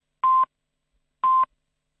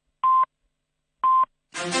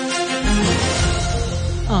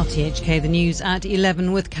RTHK, the news at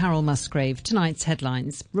 11 with Carol Musgrave. Tonight's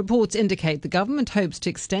headlines. Reports indicate the government hopes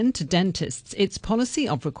to extend to dentists its policy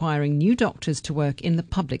of requiring new doctors to work in the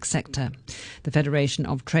public sector. The Federation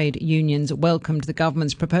of Trade Unions welcomed the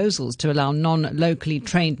government's proposals to allow non-locally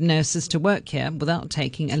trained nurses to work here without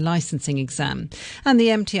taking a licensing exam. And the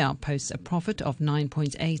MTR posts a profit of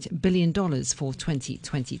 $9.8 billion for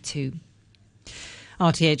 2022.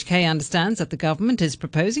 RTHK understands that the government is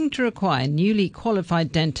proposing to require newly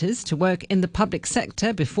qualified dentists to work in the public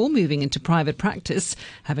sector before moving into private practice,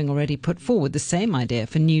 having already put forward the same idea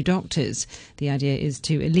for new doctors. The idea is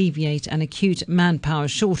to alleviate an acute manpower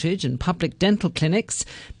shortage in public dental clinics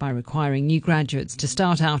by requiring new graduates to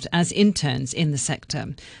start out as interns in the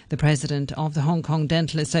sector. The president of the Hong Kong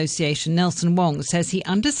Dental Association, Nelson Wong, says he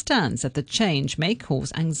understands that the change may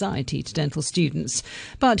cause anxiety to dental students,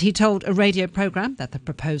 but he told a radio program that the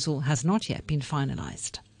proposal has not yet been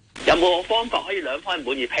finalised. Can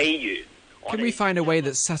we find a way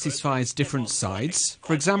that satisfies different sides?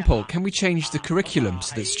 For example, can we change the curriculum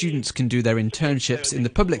so that students can do their internships in the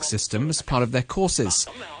public system as part of their courses?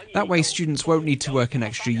 That way students won't need to work an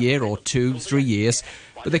extra year or 2, 3 years,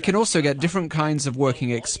 but they can also get different kinds of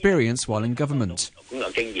working experience while in government.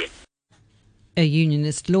 A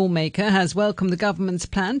unionist lawmaker has welcomed the government's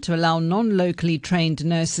plan to allow non-locally trained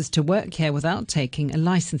nurses to work here without taking a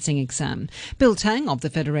licensing exam. Bill Tang of the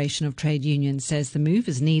Federation of Trade Unions says the move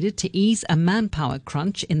is needed to ease a manpower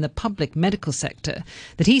crunch in the public medical sector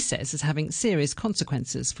that he says is having serious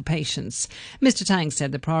consequences for patients. Mr. Tang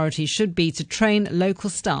said the priority should be to train local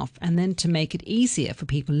staff and then to make it easier for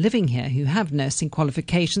people living here who have nursing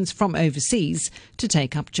qualifications from overseas to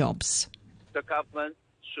take up jobs. The government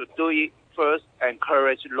should do it. First,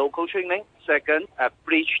 encourage local training. Second,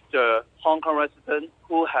 oblige the Hong Kong residents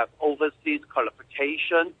who have overseas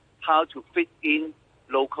qualification how to fit in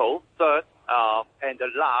local. Third, and the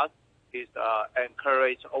last is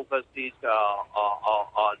encourage overseas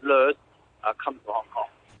nurses come to Hong Kong.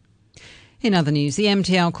 In other news, the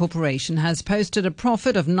MTR Corporation has posted a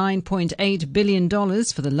profit of $9.8 billion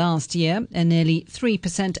for the last year, a nearly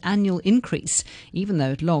 3% annual increase, even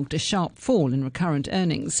though it logged a sharp fall in recurrent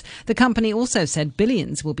earnings. The company also said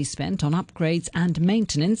billions will be spent on upgrades and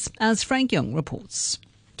maintenance, as Frank Young reports.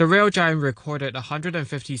 The rail giant recorded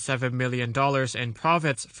 $157 million in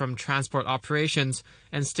profits from transport operations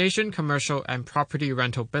and station commercial and property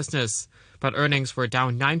rental business, but earnings were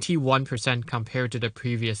down 91% compared to the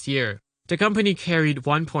previous year. The company carried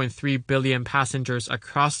 1.3 billion passengers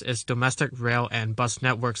across its domestic rail and bus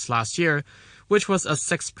networks last year, which was a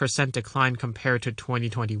 6% decline compared to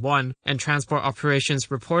 2021, and transport operations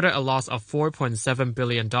reported a loss of $4.7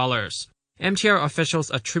 billion. MTR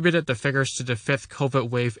officials attributed the figures to the fifth COVID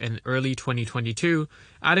wave in early 2022,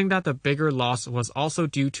 adding that the bigger loss was also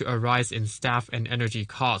due to a rise in staff and energy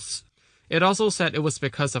costs. It also said it was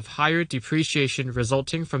because of higher depreciation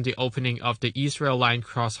resulting from the opening of the East Rail Line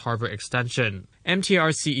cross-harbour extension.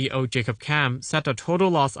 MTR CEO Jacob Kam said the total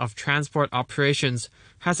loss of transport operations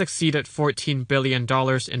has exceeded $14 billion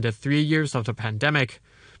in the 3 years of the pandemic,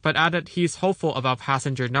 but added he's hopeful about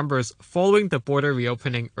passenger numbers following the border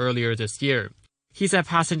reopening earlier this year. He said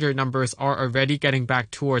passenger numbers are already getting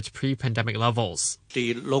back towards pre-pandemic levels.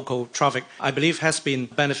 The local traffic, I believe, has been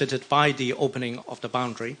benefited by the opening of the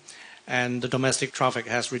boundary, and the domestic traffic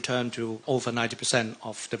has returned to over 90%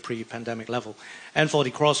 of the pre-pandemic level. And for the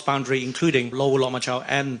cross-boundary, including Lower Lok Ma Chau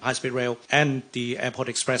and high-speed rail and the Airport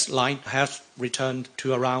Express line, have returned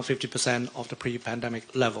to around 50% of the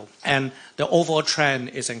pre-pandemic level. And the overall trend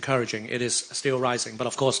is encouraging. It is still rising, but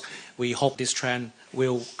of course, we hope this trend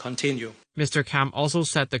will continue. Mr. Kam also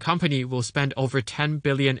said the company will spend over $10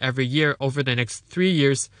 billion every year over the next 3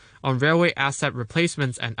 years on railway asset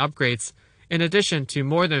replacements and upgrades, in addition to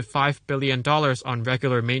more than $5 billion on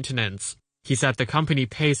regular maintenance. He said the company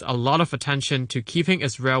pays a lot of attention to keeping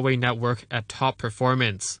its railway network at top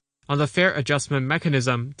performance. On the fare adjustment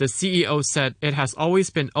mechanism, the CEO said it has always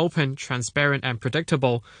been open, transparent and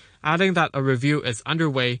predictable, adding that a review is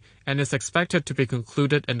underway and is expected to be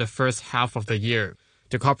concluded in the first half of the year.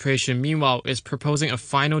 The corporation, meanwhile, is proposing a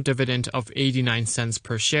final dividend of 89 cents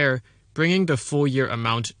per share, bringing the full-year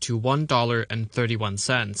amount to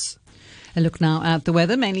 $1.31. A look now at the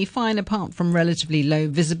weather, mainly fine apart from relatively low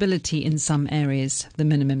visibility in some areas. The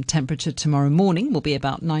minimum temperature tomorrow morning will be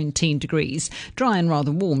about 19 degrees, dry and rather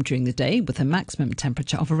warm during the day with a maximum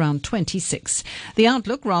temperature of around 26. The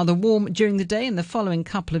outlook rather warm during the day in the following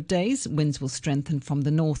couple of days. Winds will strengthen from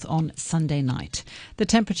the north on Sunday night. The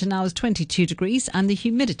temperature now is 22 degrees and the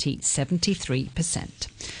humidity 73%.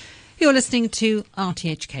 You're listening to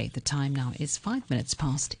RTHK. The time now is 5 minutes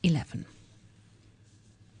past 11.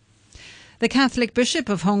 The Catholic Bishop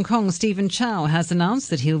of Hong Kong, Stephen Chow, has announced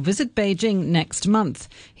that he'll visit Beijing next month.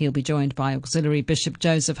 He'll be joined by Auxiliary Bishop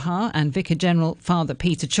Joseph Ha and Vicar General Father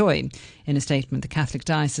Peter Choi. In a statement, the Catholic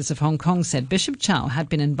Diocese of Hong Kong said Bishop Chow had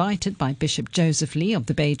been invited by Bishop Joseph Lee of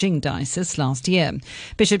the Beijing Diocese last year.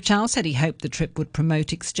 Bishop Chow said he hoped the trip would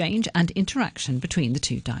promote exchange and interaction between the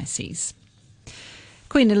two dioceses.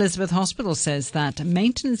 Queen Elizabeth Hospital says that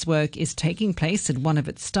maintenance work is taking place at one of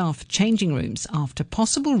its staff changing rooms after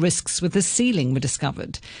possible risks with the ceiling were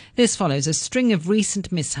discovered. This follows a string of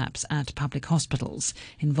recent mishaps at public hospitals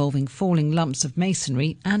involving falling lumps of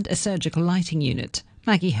masonry and a surgical lighting unit.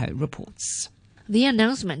 Maggie Ho reports. The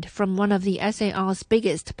announcement from one of the SAR's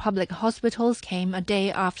biggest public hospitals came a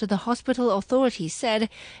day after the hospital authority said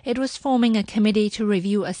it was forming a committee to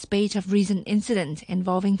review a spate of recent incidents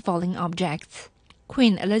involving falling objects.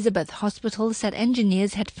 Queen Elizabeth Hospital said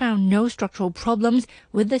engineers had found no structural problems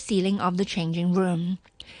with the ceiling of the changing room.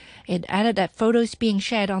 It added that photos being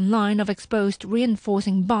shared online of exposed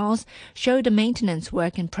reinforcing bars showed the maintenance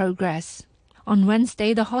work in progress. On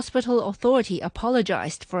Wednesday, the hospital authority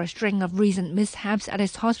apologized for a string of recent mishaps at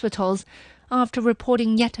its hospitals after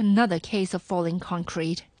reporting yet another case of falling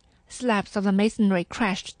concrete. Slabs of the masonry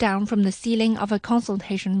crashed down from the ceiling of a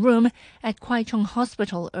consultation room at Kwai Chung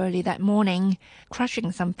Hospital early that morning,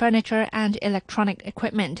 crushing some furniture and electronic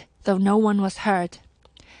equipment, though no one was hurt.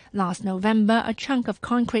 Last November, a chunk of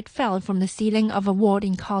concrete fell from the ceiling of a ward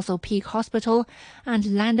in Castle Peak Hospital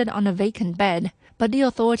and landed on a vacant bed, but the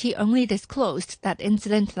authority only disclosed that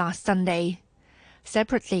incident last Sunday.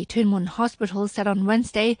 Separately, Tuen Mun Hospital said on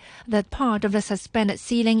Wednesday that part of the suspended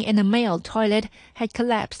ceiling in a male toilet had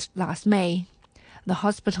collapsed last May. The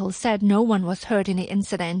hospital said no one was hurt in the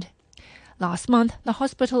incident. Last month, the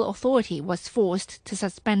hospital authority was forced to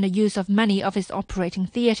suspend the use of many of its operating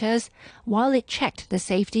theatres while it checked the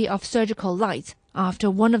safety of surgical lights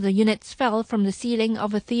after one of the units fell from the ceiling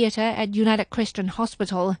of a theatre at United Christian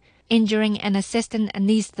Hospital, injuring an assistant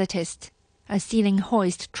anaesthetist. A ceiling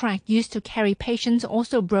hoist track used to carry patients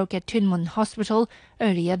also broke at Tuen Mun Hospital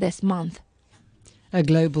earlier this month. A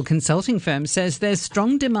global consulting firm says there's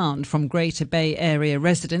strong demand from Greater Bay Area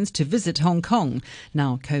residents to visit Hong Kong.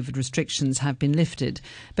 Now COVID restrictions have been lifted.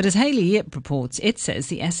 But as Hayley Yip reports, it says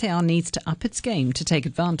the SAR needs to up its game to take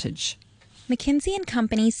advantage. McKinsey &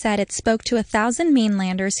 Company said it spoke to 1,000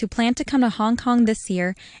 mainlanders who plan to come to Hong Kong this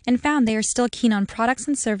year and found they are still keen on products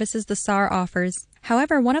and services the SAR offers.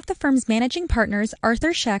 However, one of the firm's managing partners,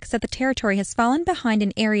 Arthur Sheck, said the territory has fallen behind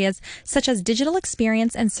in areas such as digital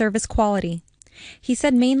experience and service quality. He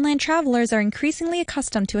said mainland travelers are increasingly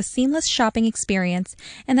accustomed to a seamless shopping experience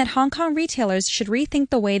and that Hong Kong retailers should rethink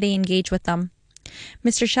the way they engage with them.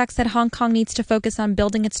 Mr. Sheck said Hong Kong needs to focus on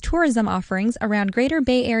building its tourism offerings around Greater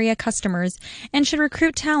Bay Area customers and should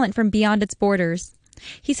recruit talent from beyond its borders.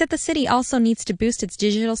 He said the city also needs to boost its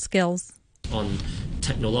digital skills. On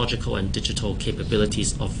technological and digital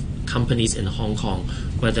capabilities of companies in Hong Kong,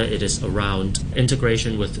 whether it is around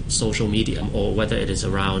integration with social media or whether it is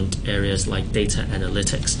around areas like data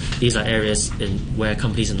analytics. These are areas where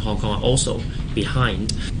companies in Hong Kong are also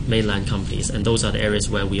behind mainland companies, and those are the areas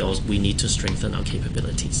where we need to strengthen our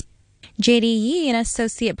capabilities. JD Yee, an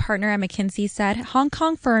associate partner at McKinsey, said Hong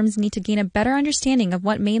Kong firms need to gain a better understanding of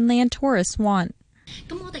what mainland tourists want.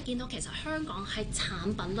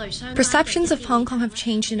 Perceptions of Hong Kong have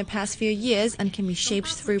changed in the past few years and can be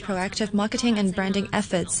shaped through proactive marketing and branding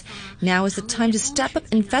efforts. Now is the time to step up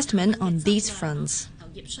investment on these fronts.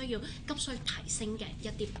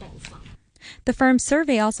 The firm's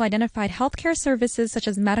survey also identified healthcare services such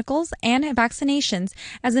as medicals and vaccinations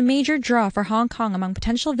as a major draw for Hong Kong among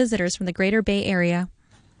potential visitors from the Greater Bay Area.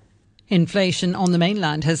 Inflation on the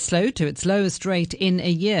mainland has slowed to its lowest rate in a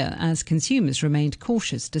year as consumers remained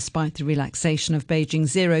cautious despite the relaxation of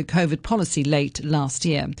Beijing's zero-COVID policy late last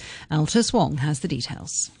year. Altus Wong has the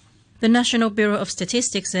details. The National Bureau of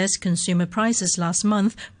Statistics says consumer prices last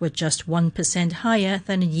month were just 1% higher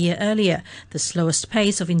than a year earlier, the slowest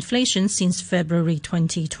pace of inflation since February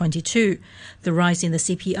 2022. The rise in the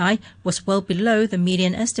CPI was well below the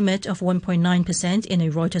median estimate of 1.9% in a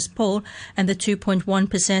Reuters poll and the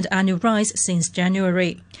 2.1% annual rise since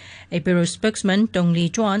January. A bureau spokesman, Dong Li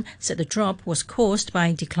Zhuan, said the drop was caused by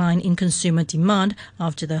a decline in consumer demand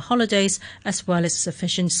after the holidays as well as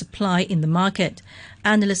sufficient supply in the market.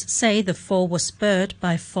 Analysts say the fall was spurred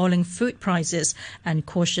by falling food prices and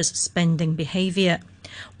cautious spending behavior.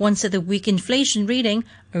 One said the weak inflation reading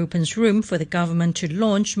opens room for the government to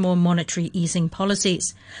launch more monetary easing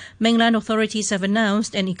policies. Mainland authorities have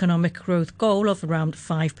announced an economic growth goal of around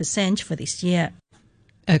 5% for this year.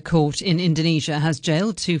 A court in Indonesia has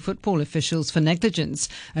jailed 2 football officials for negligence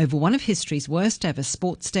over one of history's worst ever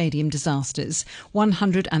sports stadium disasters.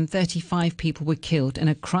 135 people were killed in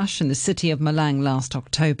a crush in the city of Malang last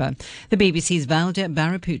October. The BBC's Valja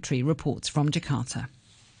Baraputri reports from Jakarta.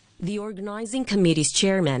 The organising committee's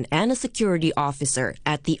chairman and a security officer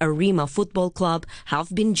at the Arema Football Club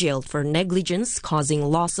have been jailed for negligence causing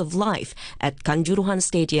loss of life at Kanjuruhan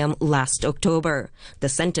Stadium last October. The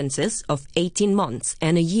sentences of 18 months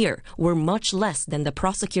and a year were much less than the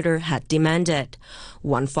prosecutor had demanded.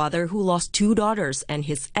 One father who lost 2 daughters and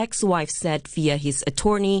his ex-wife said via his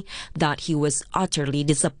attorney that he was utterly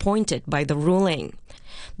disappointed by the ruling.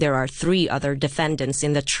 There are 3 other defendants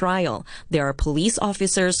in the trial. There are police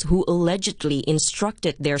officers who allegedly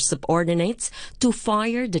instructed their subordinates to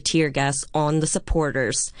fire the tear gas on the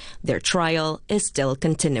supporters. Their trial is still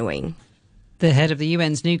continuing. The head of the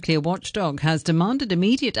UN's nuclear watchdog has demanded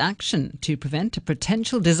immediate action to prevent a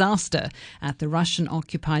potential disaster at the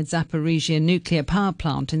Russian-occupied Zaporizhzhia nuclear power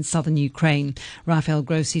plant in southern Ukraine. Rafael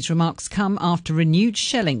Grossi's remarks come after renewed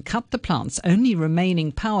shelling cut the plant's only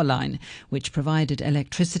remaining power line, which provided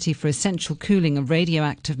electricity for essential cooling of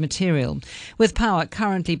radioactive material. With power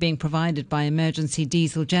currently being provided by emergency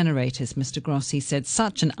diesel generators, Mr. Grossi said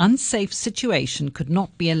such an unsafe situation could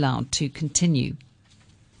not be allowed to continue.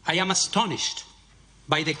 I am astonished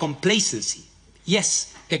by the complacency.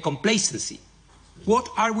 Yes, the complacency. What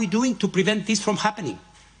are we doing to prevent this from happening?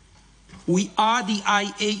 We are the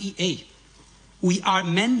IAEA. We are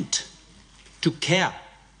meant to care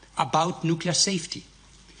about nuclear safety.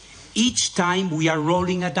 Each time we are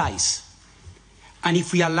rolling a dice. And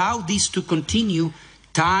if we allow this to continue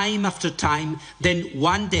time after time, then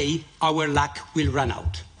one day our luck will run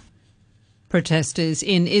out. Protesters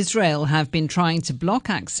in Israel have been trying to block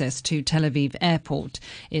access to Tel Aviv airport.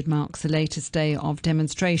 It marks the latest day of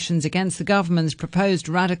demonstrations against the government's proposed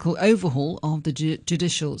radical overhaul of the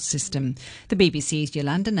judicial system. The BBC's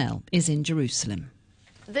Yolanda Nell is in Jerusalem.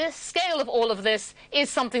 The scale of all of this is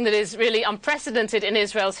something that is really unprecedented in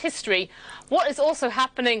Israel's history. What is also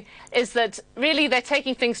happening is that really they're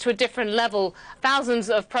taking things to a different level. Thousands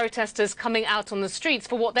of protesters coming out on the streets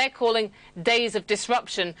for what they're calling days of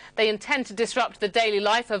disruption. They intend to disrupt the daily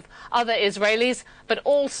life of other Israelis, but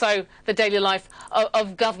also the daily life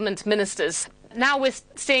of government ministers. Now we're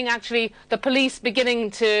seeing actually the police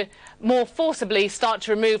beginning to more forcibly start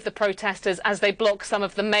to remove the protesters as they block some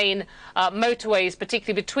of the main motorways,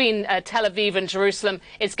 particularly between Tel Aviv and Jerusalem.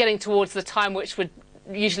 It's getting towards the time which would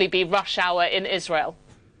usually be rush hour in Israel.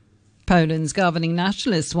 Poland's governing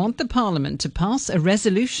nationalists want the parliament to pass a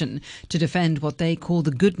resolution to defend what they call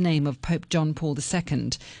the good name of Pope John Paul II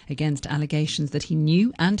against allegations that he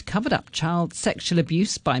knew and covered up child sexual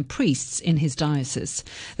abuse by priests in his diocese.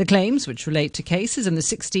 The claims, which relate to cases in the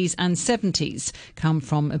 60s and 70s, come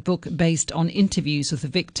from a book based on interviews with the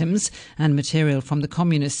victims and material from the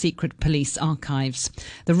communist secret police archives.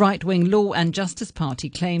 The right-wing Law and Justice Party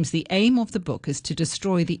claims the aim of the book is to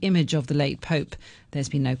destroy the image of the late Pope. There's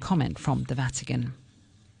been no comment from the Vatican.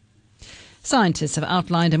 Scientists have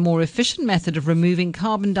outlined a more efficient method of removing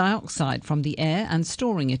carbon dioxide from the air and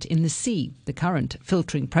storing it in the sea. The current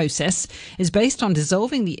filtering process is based on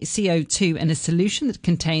dissolving the CO2 in a solution that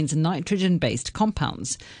contains nitrogen-based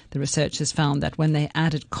compounds. The researchers found that when they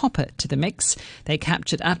added copper to the mix, they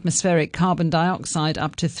captured atmospheric carbon dioxide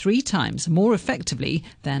up to 3 times more effectively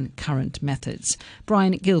than current methods.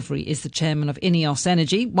 Brian Gilvery is the chairman of INEOS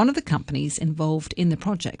Energy, one of the companies involved in the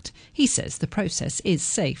project. He says the process is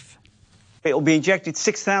safe. It will be injected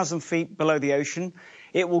 6,000 feet below the ocean.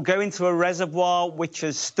 It will go into a reservoir which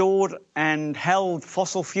has stored and held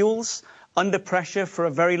fossil fuels under pressure for a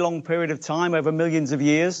very long period of time, over millions of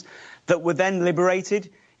years, that were then liberated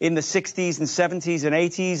in the 60s and 70s and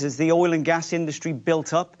 80s as the oil and gas industry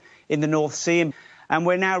built up in the North Sea. And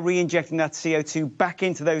we're now re-injecting that CO2 back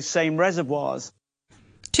into those same reservoirs.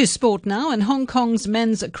 To sport now, and Hong Kong's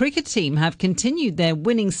men's cricket team have continued their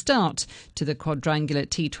winning start to the quadrangular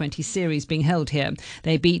T20 series being held here.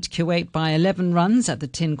 They beat Kuwait by 11 runs at the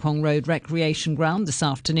Tin Kwong Road Recreation Ground this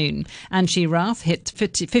afternoon. Anshi Rath hit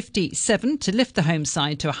 57 to lift the home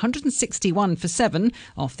side to 161 for 7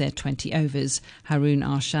 off their 20 overs. Haroon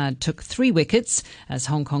Arshad took 3 wickets as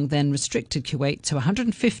Hong Kong then restricted Kuwait to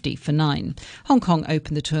 150 for 9. Hong Kong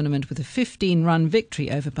opened the tournament with a 15-run victory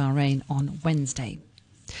over Bahrain on Wednesday.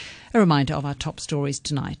 A reminder of our top stories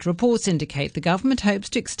tonight. Reports indicate the government hopes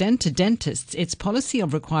to extend to dentists its policy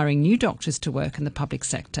of requiring new doctors to work in the public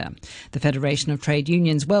sector. The Federation of Trade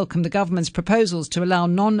Unions welcomed the government's proposals to allow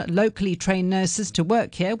non-locally trained nurses to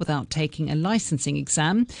work here without taking a licensing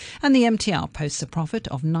exam. And the MTR posts a profit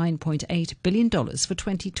of $9.8 billion for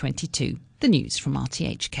 2022. The news from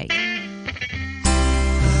RTHK.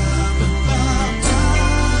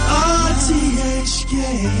 RTHK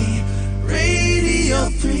Radio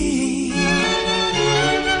 3.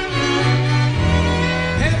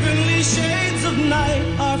 Heavenly shades of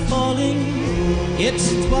night are falling. It's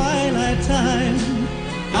twilight time.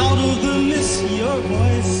 Out of the mist your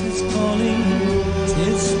voice is calling.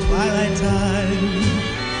 'Tis twilight time.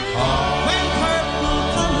 When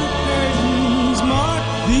purple-colored curtains mark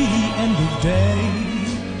the end of day,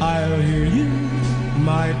 I'll hear you,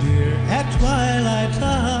 my dear, at twilight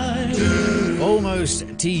time. Almost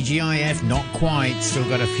TGIF, not quite. Still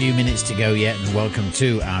got a few minutes to go yet, and welcome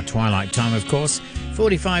to our Twilight Time, of course.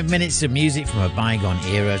 45 minutes of music from a bygone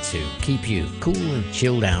era to keep you cool and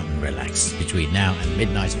chilled out and relaxed between now and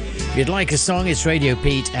midnight. If you'd like a song, it's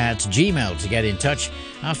radiopete@gmail.com to get in touch.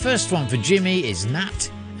 Our first one for Jimmy is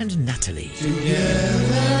Nat and Natalie.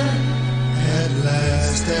 Together at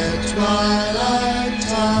last at twilight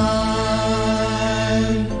time.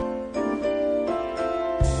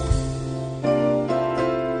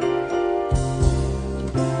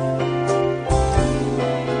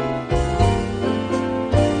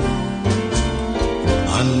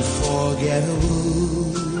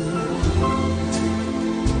 Unforgettable,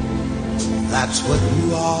 that's what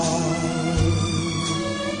you are.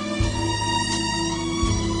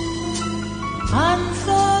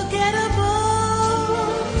 Unforgettable,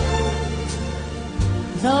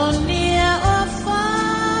 though near or far.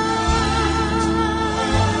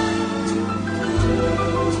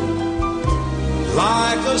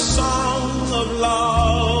 Like a song of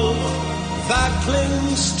love that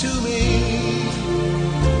clings to me.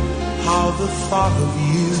 How the thought of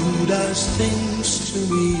you does things to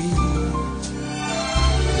me.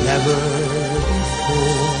 Never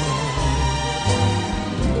before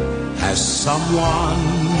has someone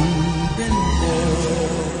been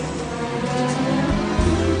there.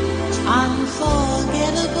 Unforgettable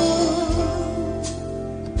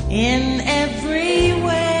in every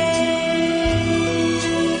way.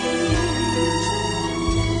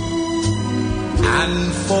 And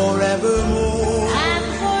forevermore.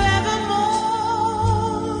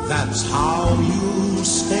 That's how you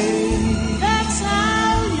stay. That's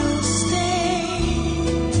how you stay.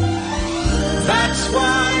 That's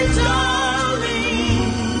why, darling,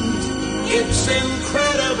 it's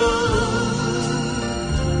incredible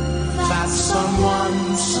that someone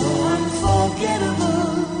so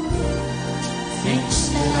unforgettable thinks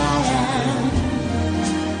that I am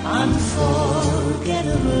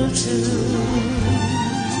unforgettable too.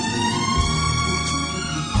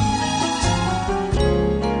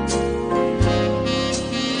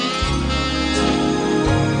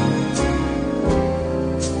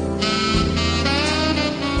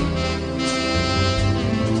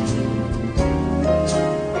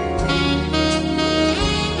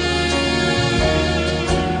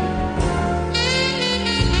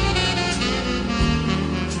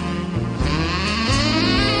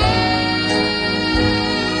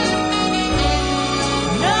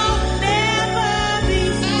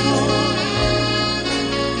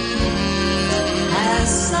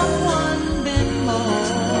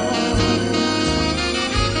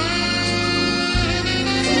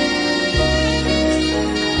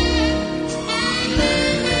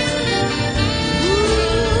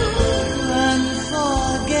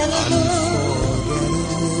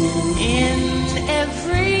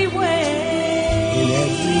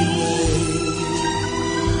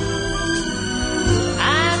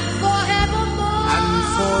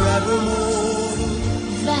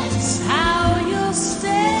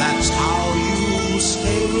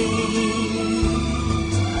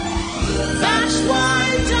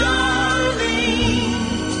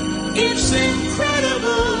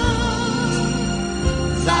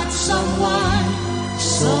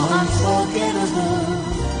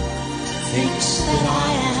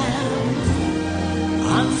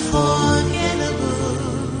 Unforgettable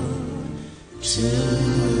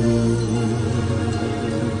too.